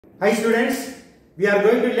Hi students, we are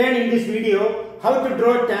going to learn in this video how to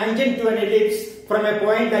draw tangent to an ellipse from a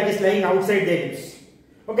point that is lying outside the ellipse.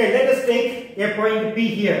 Okay, let us take a point P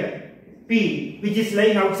here, P, which is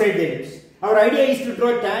lying outside the ellipse. Our idea is to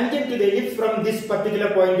draw tangent to the ellipse from this particular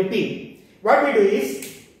point P. What we do is,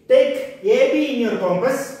 take AB in your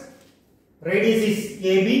compass, radius is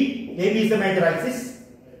AB is the major axis,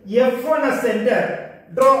 F1 as center,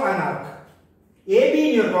 draw an arc. AB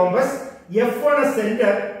in your compass, F1 as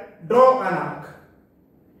center, draw an arc.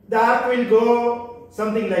 The arc will go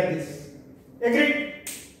something like this. Agreed?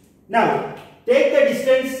 Now, take the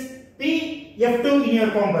distance P F2 in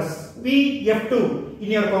your compass. P F2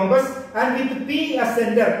 in your compass, and with P as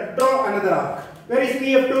center, draw another arc. Where is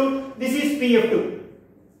P F2? This is P F2.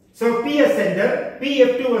 So P as center, P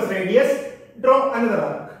F2 as radius, draw another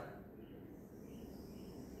arc.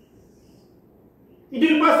 It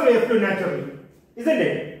will pass through F2 naturally, isn't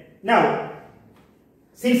it? Now,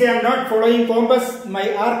 since I am not following compass,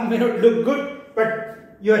 my arc may not look good,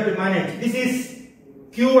 but you have to manage. This is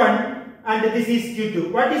Q1 and this is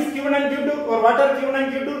Q2. What is Q1 and Q2, or what are Q1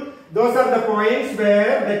 and Q2? Those are the points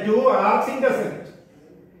where the two arcs intersect.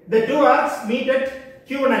 The two arcs meet at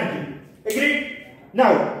Q1 and Q2. Agreed?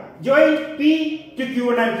 Now, join P to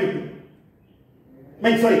Q1 and Q2.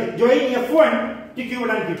 Join F1 to Q1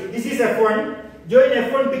 and Q2. This is F1. Join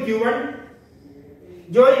F1 to Q1.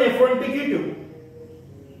 Join F1 to Q2.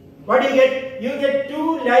 What do you get? You get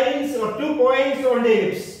two lines or 2 points on the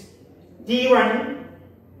ellipse. T1,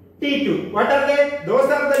 T2. What are they?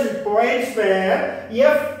 Those are the points where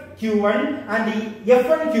F1Q1 and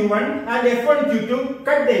F1Q1 and F1Q2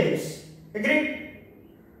 cut the ellipse. Agreed?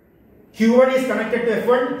 Q1 is connected to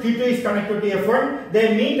F1, Q2 is connected to F1.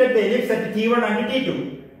 They meet at the ellipse at T1 and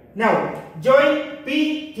T2. Now, join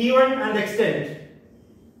P, T1 and extend.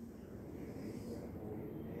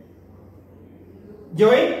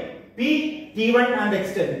 Join P, T1 and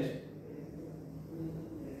extend.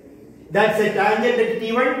 That's a tangent at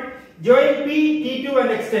T1. Join P, T2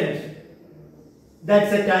 and extend.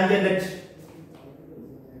 That's a tangent at.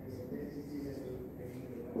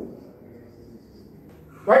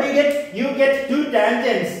 What do you get? You get two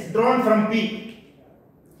tangents drawn from P.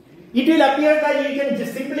 It will appear that you can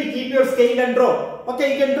just simply keep your scale and draw.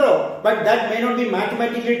 Okay, you can draw, but that may not be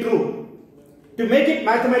mathematically true. To make it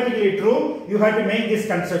mathematically true, you have to make this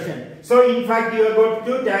construction. So, in fact, you have got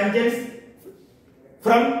two tangents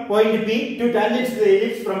from point P, two tangents to the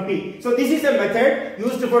ellipse from P. So, this is a method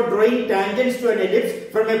used for drawing tangents to an ellipse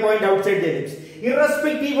from a point outside the ellipse.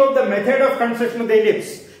 Irrespective of the method of construction of the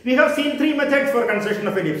ellipse, we have seen 3 methods for construction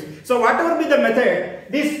of ellipse. So, whatever be the method,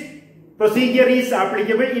 this procedure is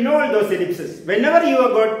applicable in all those ellipses. Whenever you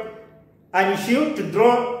have got an issue to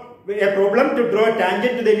draw a problem to draw a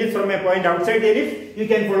tangent to the ellipse from a point outside the ellipse, you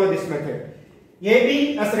can follow this method.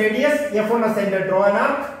 AB as radius, F1 as center, draw an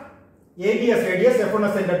arc. AB as radius, F1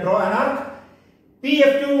 as center, draw an arc.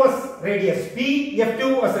 PF2 as radius,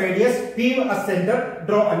 PF2 as radius, P as center,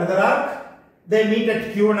 draw another arc. They meet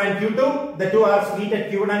at Q1 and Q2. The two arcs meet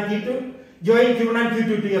at Q1 and Q2. Join Q1 and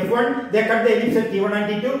Q2 to F1. They cut the ellipse at T1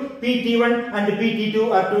 and T2. PT1 and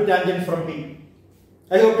PT2 are two tangents from P.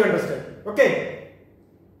 I hope you understand. Okay.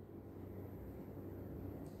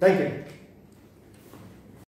 Thank you.